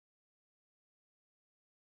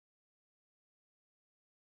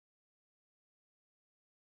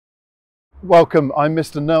Welcome, I'm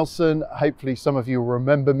Mr. Nelson. Hopefully some of you will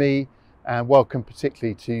remember me, and welcome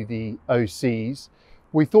particularly to the OCs.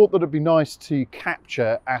 We thought that it'd be nice to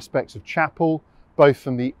capture aspects of chapel, both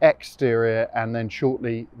from the exterior and then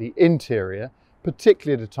shortly the interior,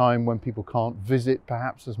 particularly at a time when people can't visit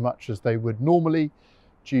perhaps as much as they would normally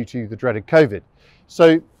due to the dreaded COVID.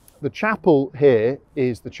 So the chapel here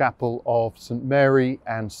is the chapel of St. Mary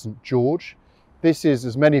and St. George. This is,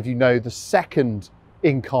 as many of you know, the second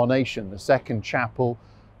incarnation, the second chapel,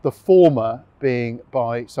 the former being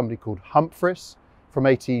by somebody called Humphreys from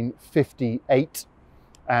 1858.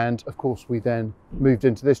 And of course, we then moved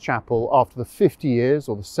into this chapel after the 50 years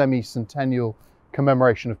or the semi-centennial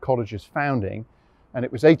commemoration of college's founding. And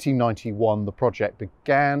it was 1891 the project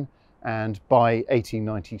began, and by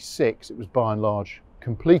 1896 it was by and large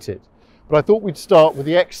completed. But I thought we'd start with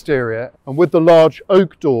the exterior, and with the large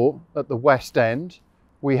oak door at the west end,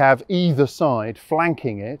 we have either side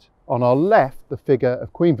flanking it. On our left, the figure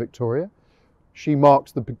of Queen Victoria. She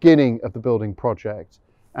marks the beginning of the building project.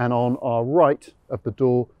 And on our right of the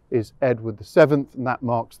door is Edward VII, and that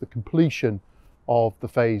marks the completion of the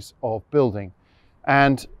phase of building.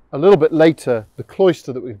 And a little bit later, the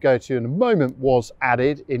cloister that we'll go to in a moment was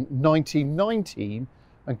added in 1919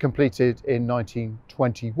 and completed in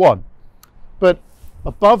 1921. But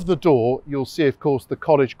above the door, you'll see, of course, the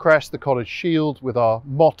college crest, the college shield with our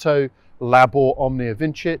motto, Labor Omnia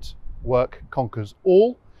Vincit, work conquers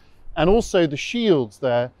all. And also the shields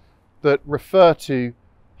there that refer to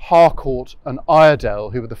Harcourt and Iredale,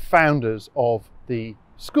 who were the founders of the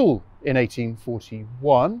school in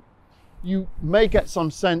 1841. You may get some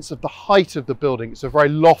sense of the height of the building. It's a very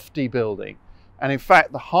lofty building. And in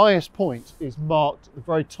fact, the highest point is marked at the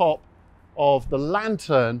very top of the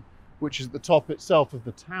lantern, which is at the top itself of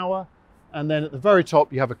the tower. And then at the very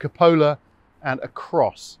top, you have a cupola and a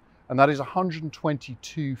cross. And that is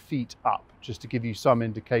 122 feet up, just to give you some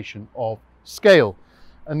indication of scale.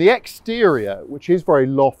 And the exterior, which is very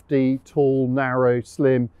lofty, tall, narrow,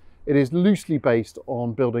 slim, it is loosely based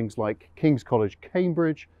on buildings like King's College,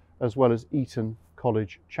 Cambridge, as well as Eton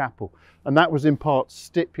College Chapel. And that was in part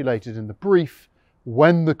stipulated in the brief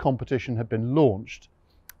when the competition had been launched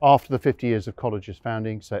after the 50 years of college's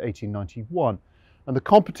founding, so 1891. And the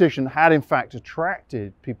competition had in fact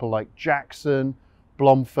attracted people like Jackson,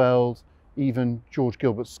 Blomfeld, even George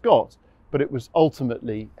Gilbert Scott, but it was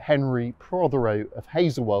ultimately Henry Prothero of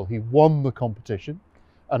Hazelwell who won the competition,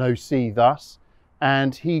 an OC thus,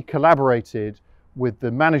 and he collaborated with the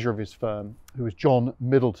manager of his firm, who was John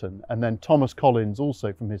Middleton, and then Thomas Collins,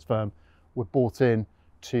 also from his firm, were brought in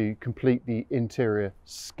to complete the interior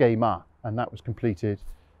schema, and that was completed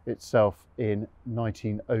itself in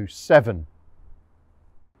 1907.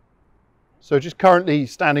 So just currently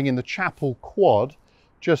standing in the chapel quad,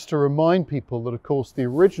 just to remind people that, of course, the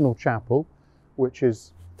original chapel, which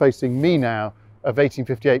is facing me now, of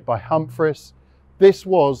 1858 by Humphreys, this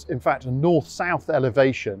was in fact a north-south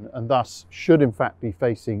elevation and thus should in fact be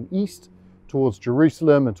facing east towards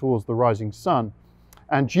Jerusalem and towards the rising sun.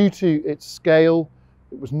 And due to its scale,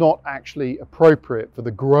 it was not actually appropriate for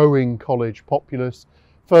the growing college populace.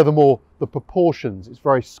 Furthermore, the proportions, it's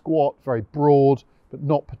very squat, very broad, but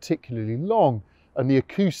not particularly long, and the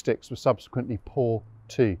acoustics were subsequently poor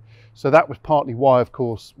too. So that was partly why, of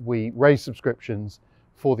course, we raised subscriptions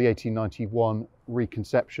for the 1891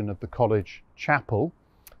 reconception of the college chapel.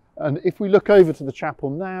 And if we look over to the chapel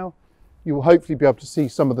now, you will hopefully be able to see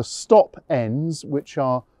some of the stop ends, which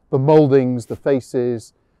are the mouldings, the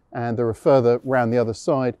faces, and there are further round the other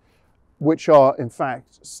side, which are in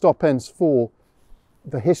fact stop ends for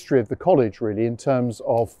the history of the college, really, in terms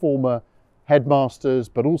of former headmasters,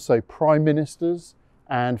 but also prime ministers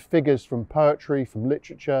and figures from poetry, from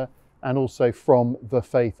literature, and also from the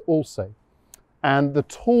faith also. And the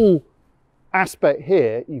tall aspect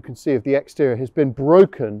here, you can see, of the exterior has been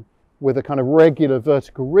broken with a kind of regular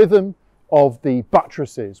vertical rhythm of the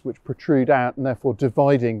buttresses which protrude out and therefore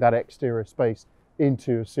dividing that exterior space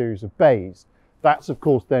into a series of bays. That's of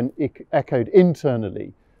course then echoed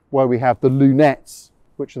internally where we have the lunettes,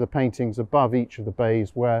 which are the paintings above each of the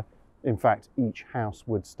bays where in fact each house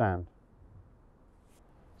would stand.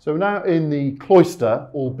 So now in the cloister,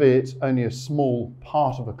 albeit only a small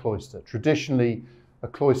part of a cloister. Traditionally, a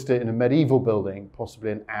cloister in a medieval building,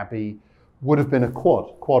 possibly an abbey, would have been a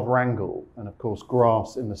quadrangle, and of course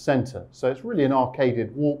grass in the centre. So it's really an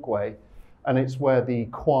arcaded walkway, and it's where the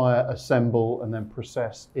choir assemble and then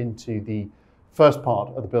process into the first part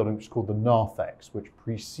of the building, which is called the narthex, which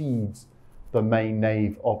precedes the main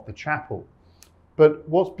nave of the chapel. But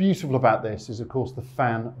what's beautiful about this is, of course, the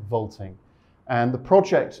fan vaulting. And the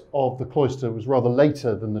project of the cloister was rather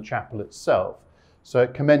later than the chapel itself. So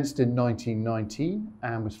it commenced in 1919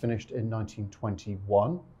 and was finished in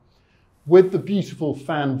 1921. With the beautiful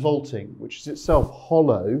fan vaulting, which is itself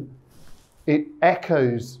hollow, it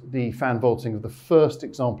echoes the fan vaulting of the first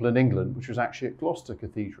example in England, which was actually at Gloucester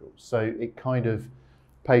Cathedral. So it kind of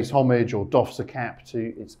pays homage or doffs a cap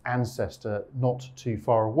to its ancestor not too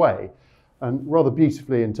far away. And rather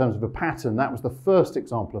beautifully, in terms of a pattern, that was the first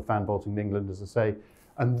example of fan vaulting in England, as I say,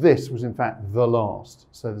 and this was in fact the last.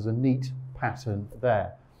 So there's a neat pattern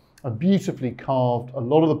there. And beautifully carved. A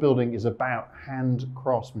lot of the building is about hand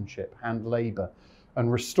craftsmanship, hand labour,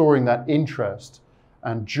 and restoring that interest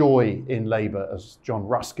and joy in labour, as John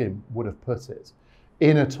Ruskin would have put it,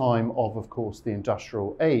 in a time of course, the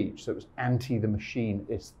industrial age. So it was anti the machine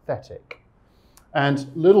aesthetic. And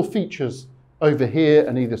little features over here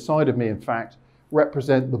and either side of me, in fact,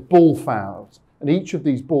 represent the ball flowers. And each of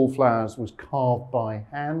these ball flowers was carved by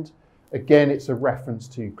hand. Again, it's a reference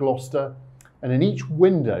to Gloucester. And in each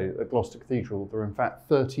window at Gloucester Cathedral, there are in fact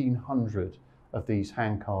 1,300 of these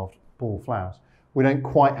hand-carved ball flowers. We don't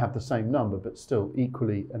quite have the same number, but still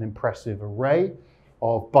equally an impressive array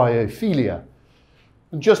of biophilia.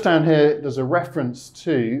 And just down here, there's a reference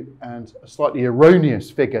to, and a slightly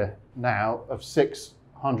erroneous figure now, of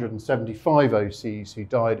 675 OCs who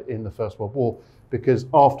died in the First World War, because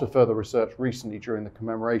after further research recently during the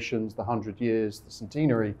commemorations, the 100 years, the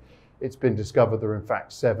centenary, it's been discovered there are in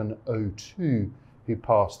fact 702 who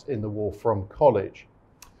passed in the war from college.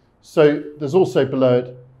 So there's also below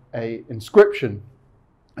it an inscription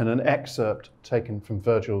and an excerpt taken from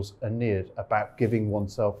Virgil's Aeneid about giving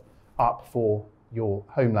oneself up for your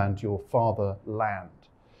homeland, your fatherland.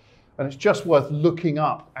 And it's just worth looking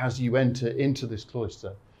up as you enter into this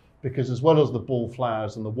cloister, because as well as the ball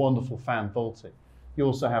flowers and the wonderful fan vaulting, you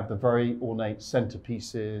also have the very ornate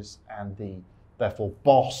centerpieces and the therefore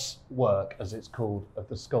boss work, as it's called, of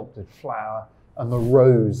the sculpted flower and the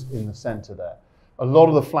rose in the center there. A lot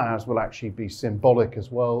of the flowers will actually be symbolic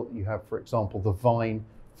as well. You have, for example, the vine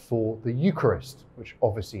for the Eucharist, which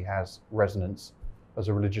obviously has resonance as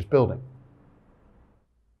a religious building.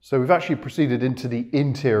 So we've actually proceeded into the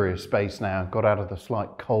interior space now, got out of the slight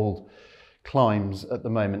cold climes at the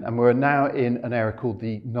moment, and we're now in an area called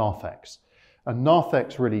the narthex. And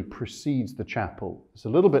narthex really precedes the chapel. It's a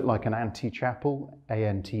little bit like an ante-chapel,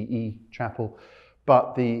 A-N-T-E chapel,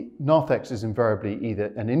 but the narthex is invariably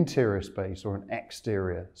either an interior space or an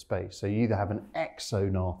exterior space. So you either have an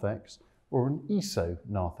exo-narthex or an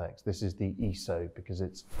eso-narthex. This is the eso because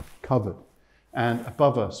it's covered. And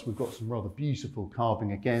above us, we've got some rather beautiful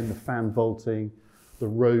carving. Again, the fan vaulting, the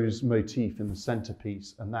rose motif in the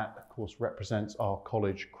centerpiece, and that, of course, represents our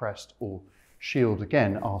college crest or shield.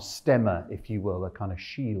 Again, our stemma, if you will, a kind of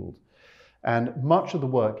shield. And much of the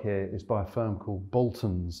work here is by a firm called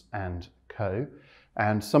Boltons and Co.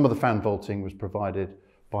 And some of the fan vaulting was provided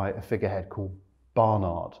by a figurehead called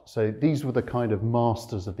Barnard. So these were the kind of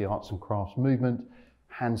masters of the arts and crafts movement,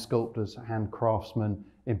 hand sculptors, hand craftsmen.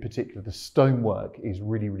 In particular, the stonework is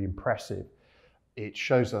really, really impressive. It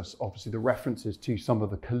shows us obviously the references to some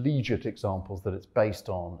of the collegiate examples that it's based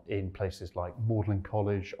on in places like Magdalen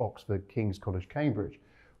College, Oxford, King's College, Cambridge,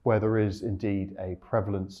 where there is indeed a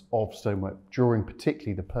prevalence of stonework during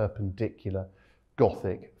particularly the perpendicular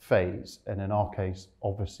Gothic phase, and in our case,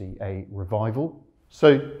 obviously a revival.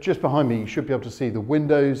 So just behind me, you should be able to see the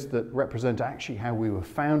windows that represent actually how we were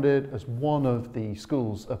founded as one of the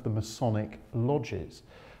schools of the Masonic lodges.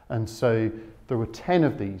 And so there were 10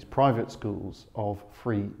 of these private schools of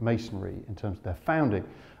Freemasonry in terms of their founding.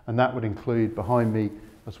 And that would include behind me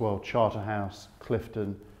as well Charterhouse,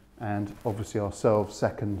 Clifton, and obviously ourselves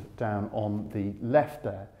second down on the left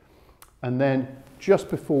there. And then just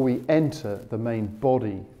before we enter the main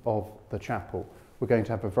body of the chapel, we're going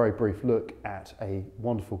to have a very brief look at a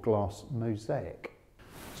wonderful glass mosaic.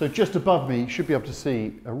 So just above me, you should be able to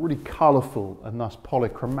see a really colourful and thus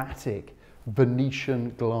polychromatic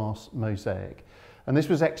Venetian glass mosaic. And this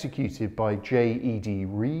was executed by J.E.D.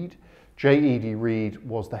 Reed. J.E.D. Reed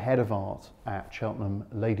was the head of art at Cheltenham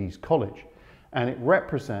Ladies' College, and it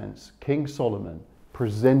represents King Solomon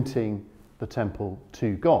presenting the temple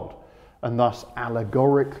to God. And thus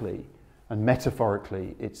allegorically and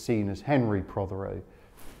metaphorically, it's seen as Henry Protheroe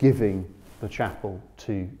giving the chapel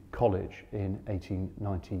to college in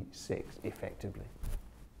 1896, effectively.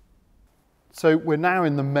 So we're now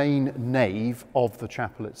in the main nave of the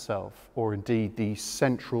chapel itself, or indeed the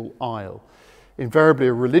central aisle. Invariably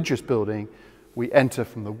a religious building, we enter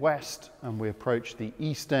from the west and we approach the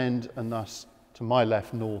east end, and thus to my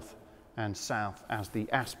left, north and south as the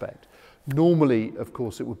aspect. Normally, of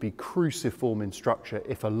course, it would be cruciform in structure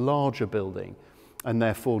if a larger building, and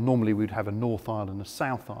therefore normally we'd have a north aisle and a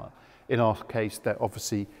south aisle. In our case, there are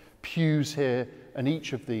obviously pews here, and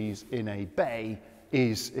each of these in a bay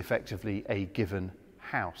is effectively a given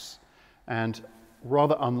house. And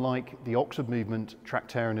rather unlike the Oxford movement,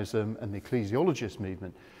 Tractarianism, and the ecclesiologist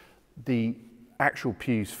movement, the actual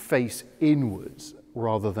pews face inwards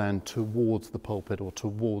rather than towards the pulpit or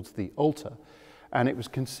towards the altar. And it was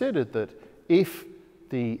considered that if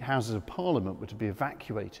the Houses of Parliament were to be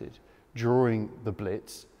evacuated during the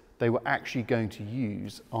Blitz, they were actually going to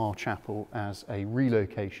use our chapel as a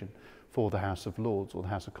relocation for the House of Lords or the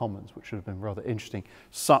House of Commons, which would have been rather interesting.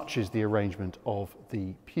 Such is the arrangement of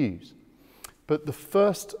the pews. But the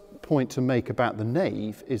first point to make about the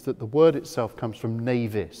nave is that the word itself comes from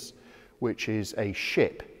navis, which is a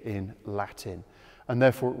ship in Latin. And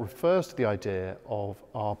therefore it refers to the idea of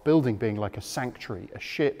our building being like a sanctuary, a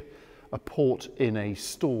ship, a port in a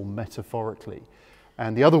storm, metaphorically.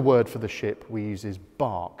 And the other word for the ship we use is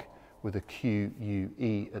bark, with a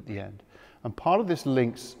Q-U-E at the end. And part of this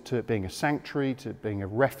links to it being a sanctuary, to it being a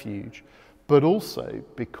refuge, but also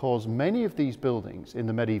because many of these buildings in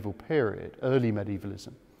the medieval period, early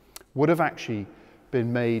medievalism, would have actually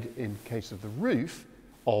been made, in case of the roof,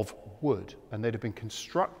 of wood. And they'd have been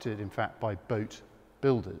constructed, in fact, by boat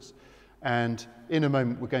builders. And in a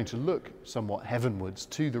moment, we're going to look somewhat heavenwards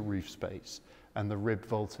to the roof space and the ribbed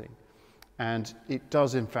vaulting. And it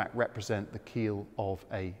does, in fact, represent the keel of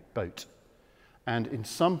a boat. And in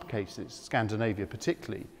some cases, Scandinavia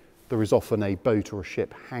particularly, there is often a boat or a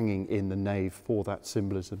ship hanging in the nave for that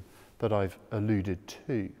symbolism that I've alluded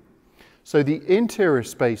to. So the interior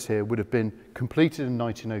space here would have been completed in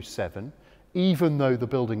 1907, even though the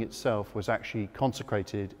building itself was actually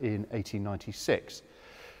consecrated in 1896.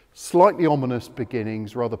 Slightly ominous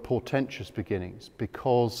beginnings, rather portentous beginnings,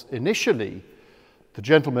 because initially the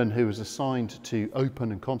gentleman who was assigned to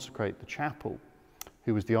open and consecrate the chapel,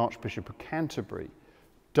 who was the Archbishop of Canterbury,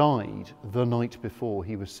 died the night before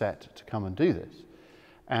he was set to come and do this.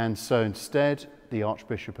 And so instead, the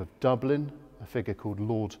Archbishop of Dublin, a figure called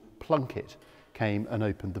Lord Plunkett, came and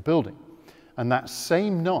opened the building. And that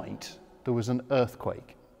same night, there was an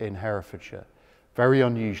earthquake in Herefordshire, very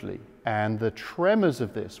unusually. And the tremors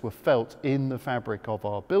of this were felt in the fabric of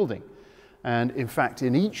our building. And in fact,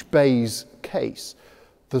 in each bay's case,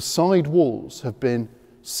 the side walls have been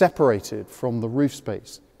separated from the roof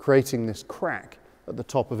space, creating this crack at the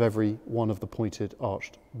top of every one of the pointed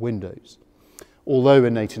arched windows. Although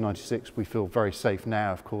in 1896 we feel very safe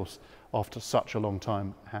now, of course, after such a long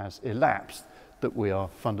time has elapsed, that we are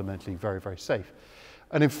fundamentally very, very safe.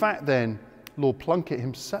 And in fact then, Lord Plunkett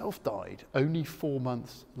himself died only 4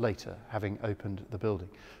 months later, having opened the building.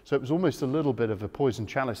 So it was almost a little bit of a poisoned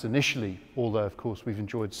chalice initially, although of course we've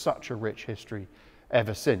enjoyed such a rich history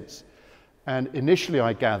ever since. And initially,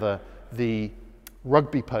 I gather, the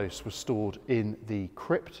rugby posts were stored in the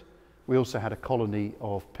crypt. We also had a colony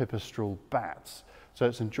of pipistrelle bats. So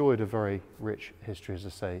it's enjoyed a very rich history, as I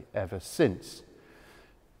say, ever since.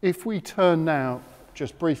 If we turn now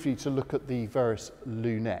just briefly to look at the various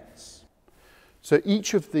lunettes. So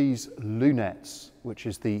each of these lunettes, which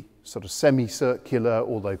is the sort of semicircular,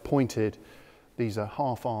 although pointed, these are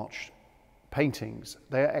half-arched paintings.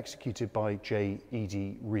 They are executed by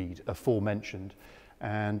J.E.D. Reed, aforementioned,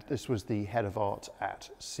 and this was the head of art at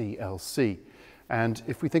CLC. And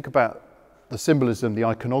if we think about the symbolism, the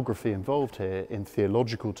iconography involved here in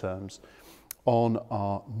theological terms, on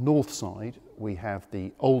our north side we have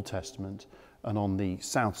the Old Testament, and on the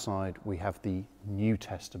south side we have the New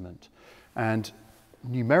Testament. And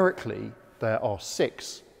numerically, there are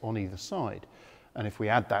 6 on either side. And if we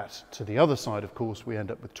add that to the other side, of course, we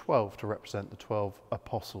end up with 12 to represent the 12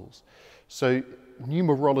 apostles. So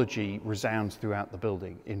numerology resounds throughout the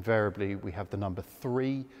building. Invariably, we have the number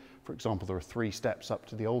 3. For example, there are 3 steps up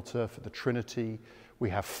to the altar for the Trinity. We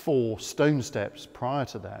have 4 stone steps prior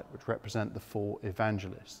to that, which represent the 4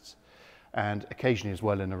 evangelists. And occasionally as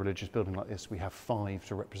well in a religious building like this, we have 5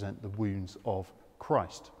 to represent the wounds of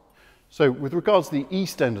Christ. So with regards to the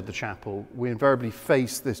east end of the chapel, we invariably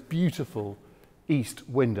face this beautiful east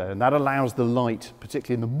window, and that allows the light,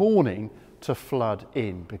 particularly in the morning, to flood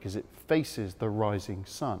in because it faces the rising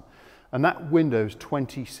sun. And that window is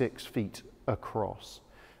 26 feet across.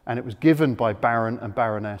 And it was given by Baron and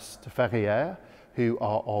Baroness de Ferrières, who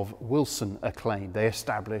are of Wilson acclaim. They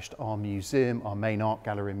established our museum, our main art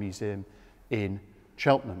gallery museum in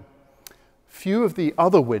Cheltenham. Few of the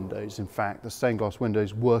other windows, in fact, the stained glass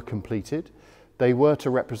windows, were completed. They were to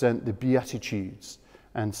represent the Beatitudes.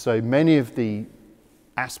 And so many of the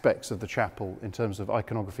aspects of the chapel in terms of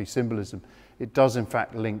iconography symbolism, it does in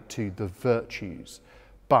fact link to the virtues,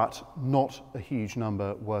 but not a huge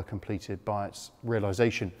number were completed by its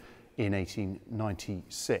realization in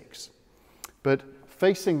 1896. But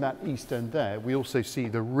facing that east end there, we also see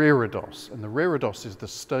the reredos, and the reredos is the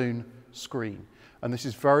stone screen. And this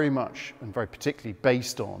is very much and very particularly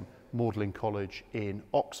based on Magdalen College in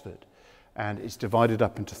Oxford. And it's divided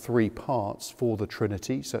up into 3 parts for the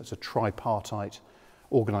Trinity, so it's a tripartite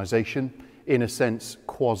organisation, in a sense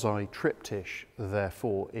quasi-triptych,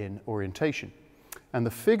 therefore, in orientation. And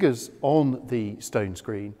the figures on the stone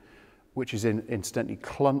screen, which is incidentally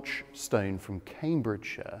Clunch stone from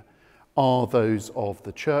Cambridgeshire, are those of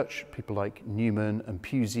the church, people like Newman and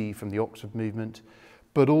Pusey from the Oxford movement,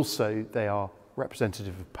 but also they are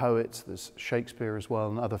representative of poets, there's Shakespeare as well,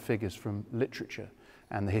 and other figures from literature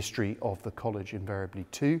and the history of the college invariably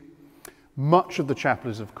too. Much of the chapel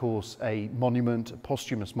is, of course, a monument, a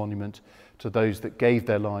posthumous monument to those that gave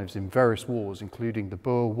their lives in various wars, including the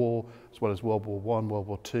Boer War, as well as World War I, World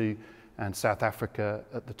War II, and South Africa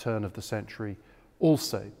at the turn of the century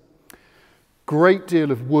also. Great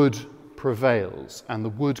deal of wood prevails, and the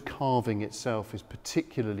wood carving itself is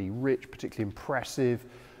particularly rich, particularly impressive.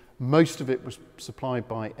 Most of it was supplied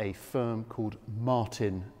by a firm called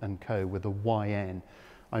Martin & Co. with a YN.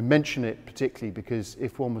 I mention it particularly because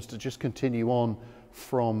if one was to just continue on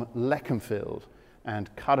from Leconfield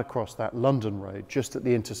and cut across that London road, just at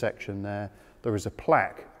the intersection there is a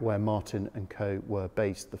plaque where Martin & Co. were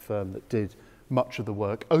based, the firm that did much of the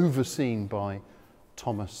work, overseen by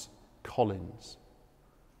Thomas Collins.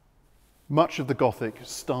 Much of the Gothic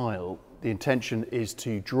style, the intention is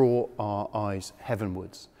to draw our eyes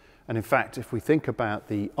heavenwards. And in fact, if we think about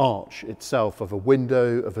the arch itself of a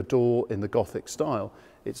window, of a door in the Gothic style,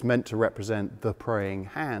 it's meant to represent the praying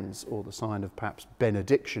hands, or the sign of perhaps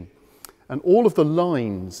benediction. And all of the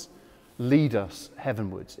lines lead us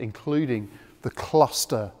heavenwards, including the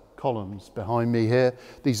cluster columns behind me here.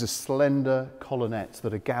 These are slender colonnettes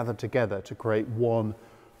that are gathered together to create one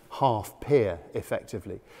half pier,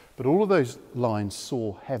 effectively. But all of those lines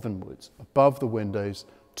soar heavenwards, above the windows,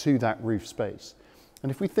 to that roof space.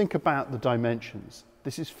 And if we think about the dimensions,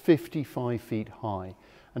 this is 55 feet high.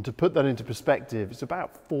 And to put that into perspective, it's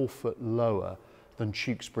about 4 foot lower than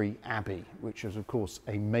Tewkesbury Abbey, which is, of course,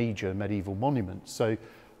 a major medieval monument. So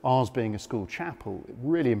ours being a school chapel,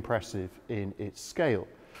 really impressive in its scale.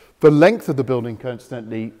 The length of the building,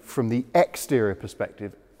 coincidentally, from the exterior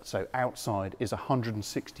perspective, so outside, is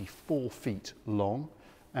 164 feet long,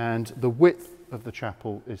 and the width of the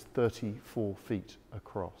chapel is 34 feet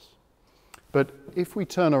across. But if we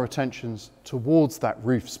turn our attentions towards that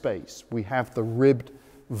roof space, we have the ribbed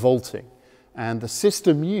vaulting, and the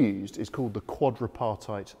system used is called the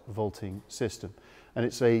quadripartite vaulting system, and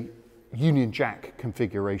it's a Union Jack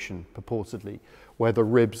configuration purportedly, where the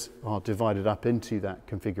ribs are divided up into that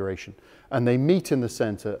configuration, and they meet in the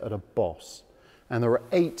center at a boss. And there are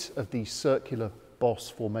 8 of these circular boss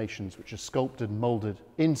formations which are sculpted and molded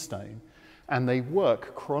in stone, and they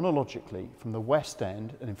work chronologically from the west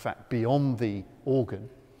end, and in fact beyond the organ,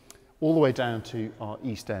 all the way down to our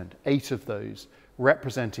east end. 8 of those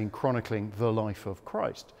representing, chronicling the life of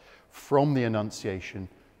Christ, from the Annunciation,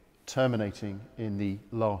 terminating in the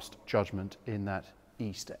Last Judgment in that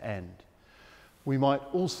east end. We might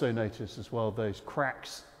also notice as well those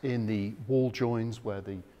cracks in the wall joins where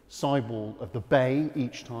the sidewall of the bay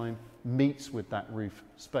each time meets with that roof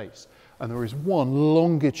space. And there is one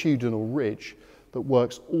longitudinal ridge that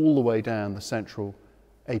works all the way down the central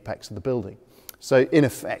apex of the building. So in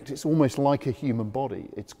effect, it's almost like a human body.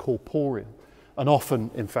 It's corporeal. And often,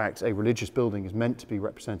 in fact, a religious building is meant to be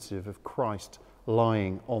representative of Christ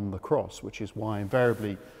lying on the cross, which is why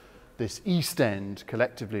invariably this east end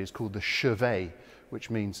collectively is called the chevet, which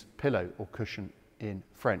means pillow or cushion in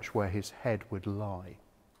French, where his head would lie.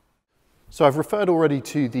 So I've referred already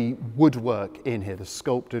to the woodwork in here, the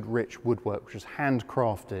sculpted rich woodwork, which is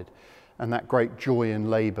handcrafted, and that great joy and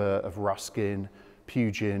labour of Ruskin,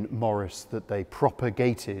 Pugin, Morris that they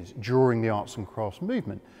propagated during the arts and crafts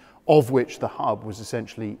movement, of which the hub was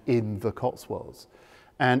essentially in the Cotswolds.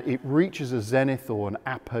 And it reaches a zenith or an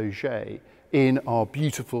apogee in our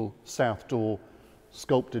beautiful south door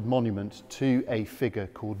sculpted monument to a figure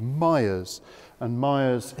called Myers. And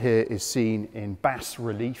Myers here is seen in bas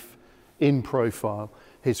relief, in profile.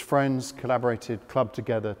 His friends collaborated, clubbed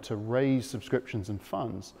together to raise subscriptions and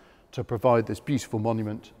funds to provide this beautiful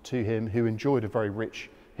monument to him, who enjoyed a very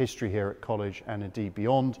rich history here at college and indeed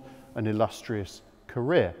beyond, an illustrious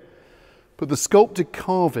career. But the sculpted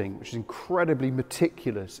carving, which is incredibly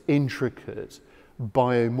meticulous, intricate,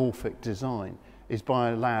 biomorphic design, is by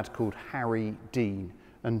a lad called Harry Dean.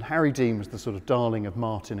 And Harry Dean was the sort of darling of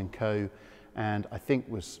Martin & Co., and I think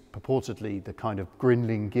was purportedly the kind of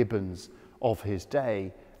Grinling Gibbons of his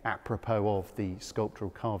day, apropos of the sculptural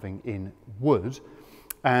carving in wood.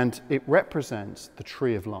 And it represents the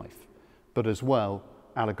tree of life, but as well,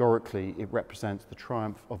 allegorically, it represents the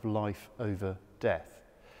triumph of life over death.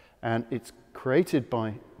 And it's created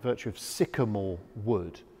by virtue of sycamore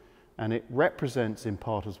wood, and it represents in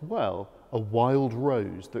part as well a wild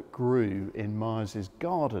rose that grew in Myers's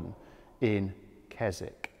garden in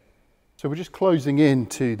Keswick. So we're just closing in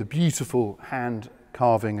to the beautiful hand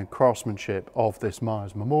carving and craftsmanship of this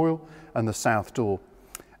Myers Memorial and the south door.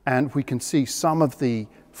 And we can see some of the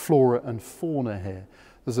flora and fauna here.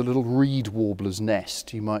 There's a little reed warbler's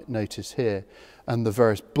nest you might notice here, and the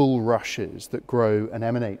various bulrushes that grow and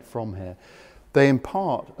emanate from here. They in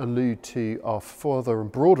part allude to our further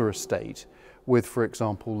and broader estate with, for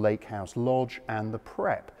example, Lake House Lodge and the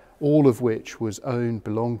Prep, all of which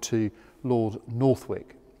belonged to Lord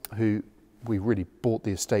Northwick, who we really bought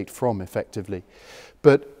the estate from effectively.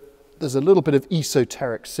 But there's a little bit of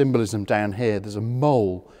esoteric symbolism down here. There's a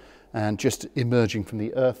mole and just emerging from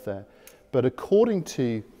the earth there. But according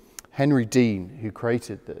to Henry Dean, who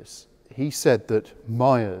created this, he said that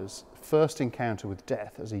Myers' first encounter with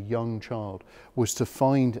death as a young child was to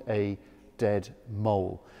find a dead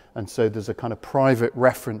mole. And so there's a kind of private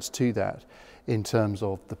reference to that in terms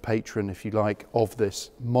of the patron, if you like, of this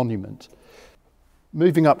monument.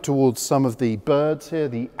 Moving up towards some of the birds here,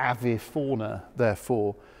 the avifauna,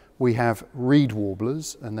 therefore, we have reed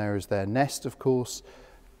warblers, and there is their nest, of course,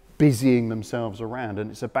 busying themselves around.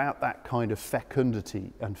 And it's about that kind of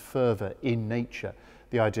fecundity and fervour in nature,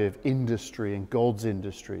 the idea of industry and God's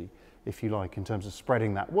industry, if you like, in terms of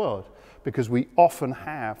spreading that word, because we often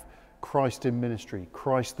have Christ in ministry,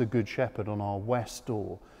 Christ the Good Shepherd on our west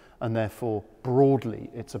door, and therefore broadly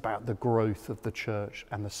it's about the growth of the church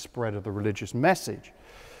and the spread of the religious message.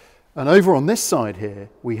 And over on this side here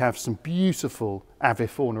we have some beautiful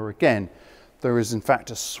avifauna again. There is in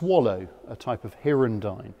fact a swallow, a type of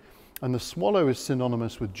hirundine, and the swallow is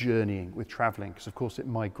synonymous with journeying, with travelling, because of course it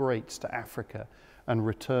migrates to Africa and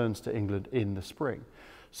returns to England in the spring.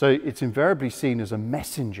 So it's invariably seen as a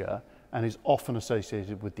messenger and is often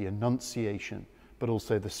associated with the Annunciation, but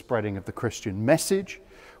also the spreading of the Christian message.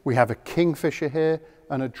 We have a kingfisher here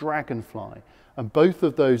and a dragonfly, and both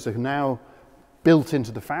of those are now built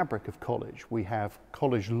into the fabric of college. We have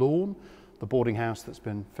College Lawn, the boarding house that's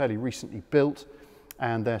been fairly recently built,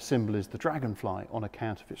 and their symbol is the dragonfly on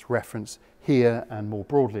account of its reference here and more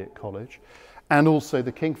broadly at college. And also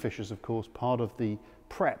the kingfishers, of course, part of the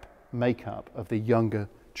prep makeup of the younger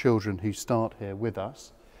children who start here with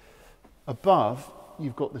us. Above,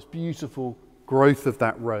 you've got this beautiful growth of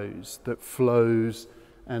that rose that flows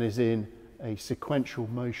and is in a sequential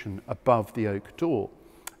motion above the oak door.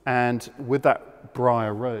 And with that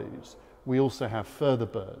briar rose, we also have further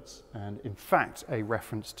birds, and in fact a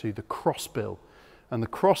reference to the crossbill. And the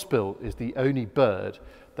crossbill is the only bird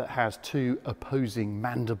that has two opposing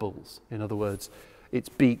mandibles. In other words, its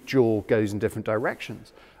beak jaw goes in different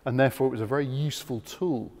directions, and therefore it was a very useful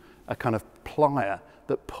tool, a kind of plier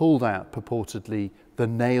that pulled out purportedly the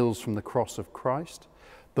nails from the cross of Christ.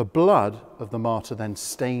 The blood of the martyr then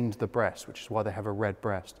stained the breast, which is why they have a red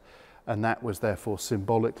breast, and that was therefore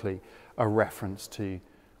symbolically a reference to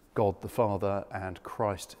God the Father and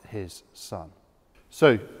Christ his Son.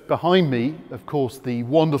 So behind me, of course, the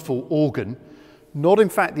wonderful organ, not in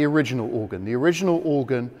fact the original organ. The original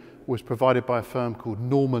organ was provided by a firm called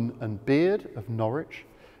Norman and Beard of Norwich.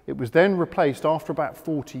 It was then replaced after about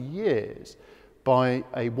 40 years by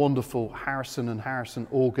a wonderful Harrison and Harrison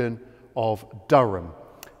organ of Durham.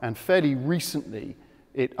 And fairly recently,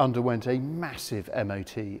 it underwent a massive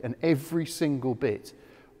MOT, and every single bit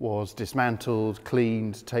was dismantled,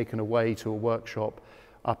 cleaned, taken away to a workshop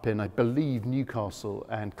up in, I believe, Newcastle,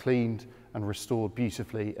 and cleaned and restored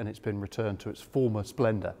beautifully, and it's been returned to its former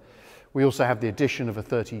splendour. We also have the addition of a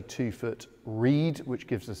 32-foot reed, which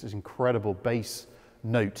gives us this incredible bass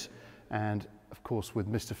note, and of course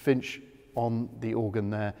with Mr. Finch on the organ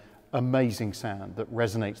there, amazing sound that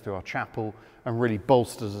resonates through our chapel and really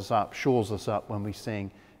bolsters us up, shores us up when we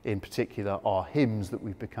sing, in particular, our hymns that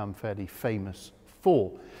we've become fairly famous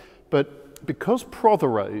for. But because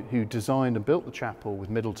Prothero, who designed and built the chapel with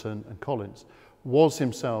Middleton and Collins, was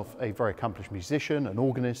himself a very accomplished musician, an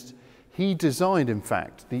organist, he designed, in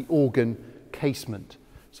fact, the organ casement,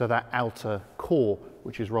 so that outer core,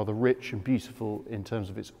 which is rather rich and beautiful in terms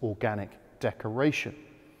of its organic decoration.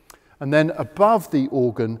 And then above the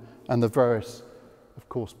organ and the various, of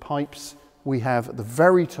course, pipes, we have at the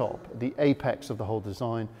very top, the apex of the whole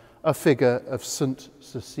design, a figure of St.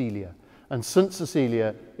 Cecilia. And St.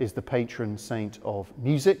 Cecilia is the patron saint of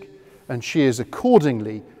music, and she is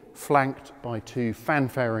accordingly flanked by two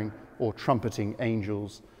fanfaring or trumpeting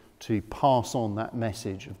angels to pass on that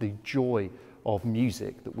message of the joy of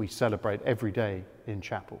music that we celebrate every day in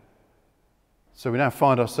chapel. So we now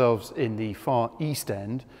find ourselves in the far east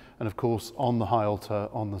end and of course on the high altar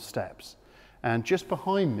on the steps. And just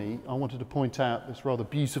behind me, I wanted to point out this rather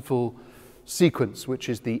beautiful sequence, which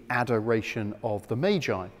is the adoration of the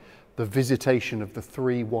Magi, the visitation of the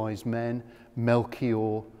three wise men,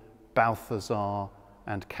 Melchior, Balthazar,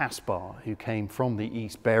 and Caspar, who came from the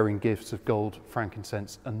east bearing gifts of gold,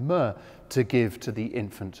 frankincense, and myrrh to give to the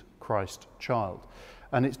infant Christ child.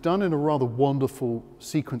 And it's done in a rather wonderful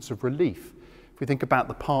sequence of relief. If we think about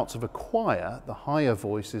the parts of a choir, the higher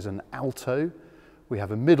voice is an alto, we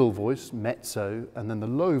have a middle voice, mezzo, and then the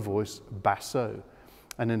low voice, basso.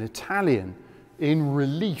 And in Italian, in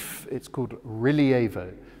relief, it's called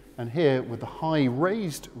rilievo. And here, with the high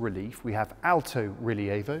raised relief, we have alto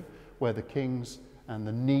rilievo, where the kings and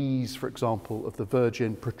the knees, for example, of the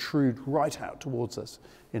Virgin protrude right out towards us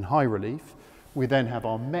in high relief. We then have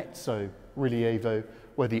our mezzo rilievo,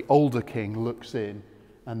 where the older king looks in,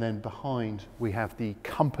 and then behind we have the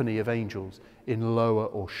company of angels in lower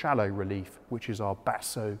or shallow relief, which is our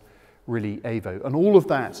basso rilievo. And all of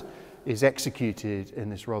that is executed in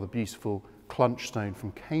this rather beautiful clunch stone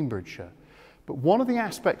from Cambridgeshire. But one of the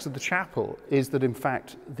aspects of the chapel is that in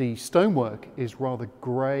fact the stonework is rather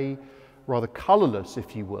grey, rather colourless,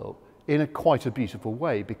 if you will, in quite a beautiful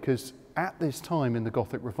way, because at this time in the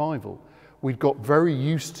Gothic revival we'd got very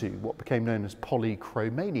used to what became known as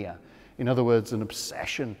polychromania. In other words, an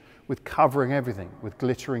obsession with covering everything with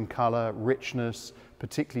glittering colour, richness,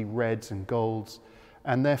 particularly reds and golds,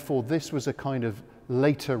 and therefore this was a kind of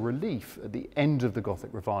later relief at the end of the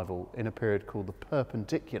Gothic revival in a period called the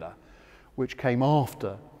Perpendicular, which came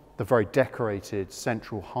after the very decorated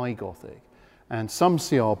central high Gothic. And some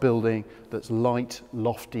see our building that's light,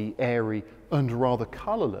 lofty, airy, and rather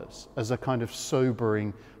colourless as a kind of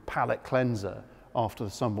sobering palette cleanser after the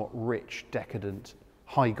somewhat rich, decadent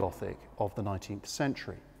high Gothic of the 19th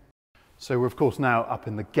century. So we're of course now up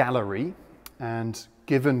in the gallery, and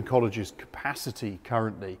given college's capacity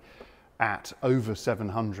currently at over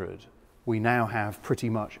 700, we now have pretty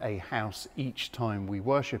much a house each time we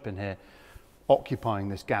worship in here, occupying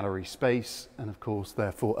this gallery space, and of course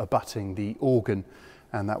therefore abutting the organ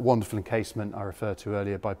and that wonderful encasement I referred to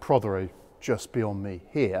earlier by Prothero just beyond me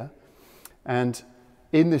here. And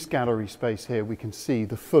in this gallery space here we can see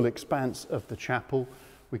the full expanse of the chapel.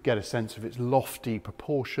 We get a sense of its lofty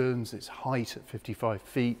proportions, its height at 55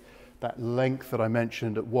 feet, that length that I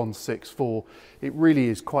mentioned at 164. It really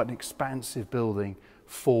is quite an expansive building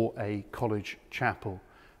for a college chapel.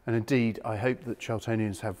 And indeed, I hope that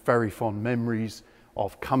Cheltenians have very fond memories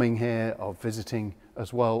of coming here, of visiting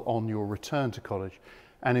as well on your return to college.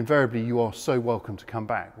 And invariably, you are so welcome to come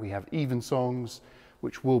back. We have evensongs,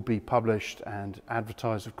 which will be published and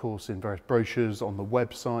advertised, of course, in various brochures on the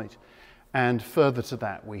website. And further to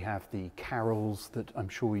that, we have the carols that I'm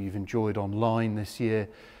sure you've enjoyed online this year,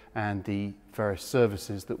 and the various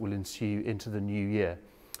services that will ensue into the new year.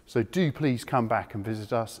 So do please come back and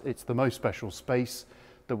visit us. It's the most special space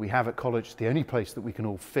that we have at college, the only place that we can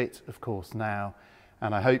all fit, of course, now,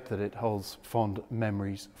 and I hope that it holds fond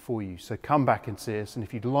memories for you. So come back and see us, and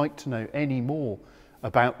if you'd like to know any more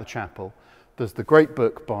about the chapel, there's the great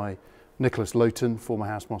book by Nicholas Lowton, former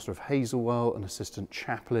housemaster of Hazelwell and assistant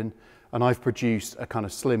chaplain, and I've produced a kind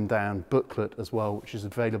of slimmed down booklet as well, which is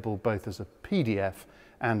available both as a PDF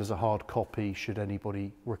and as a hard copy should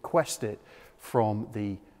anybody request it from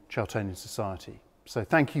the Cheltenian Society. So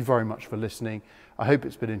thank you very much for listening. I hope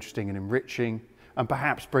it's been interesting and enriching, and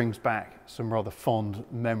perhaps brings back some rather fond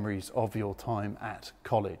memories of your time at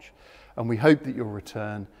college. And we hope that you'll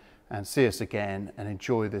return and see us again and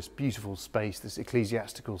enjoy this beautiful space, this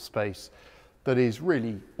ecclesiastical space that is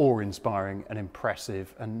really awe-inspiring and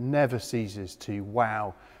impressive and never ceases to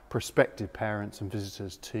wow prospective parents and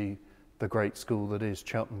visitors to the great school that is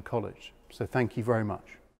Cheltenham College. So thank you very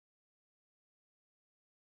much.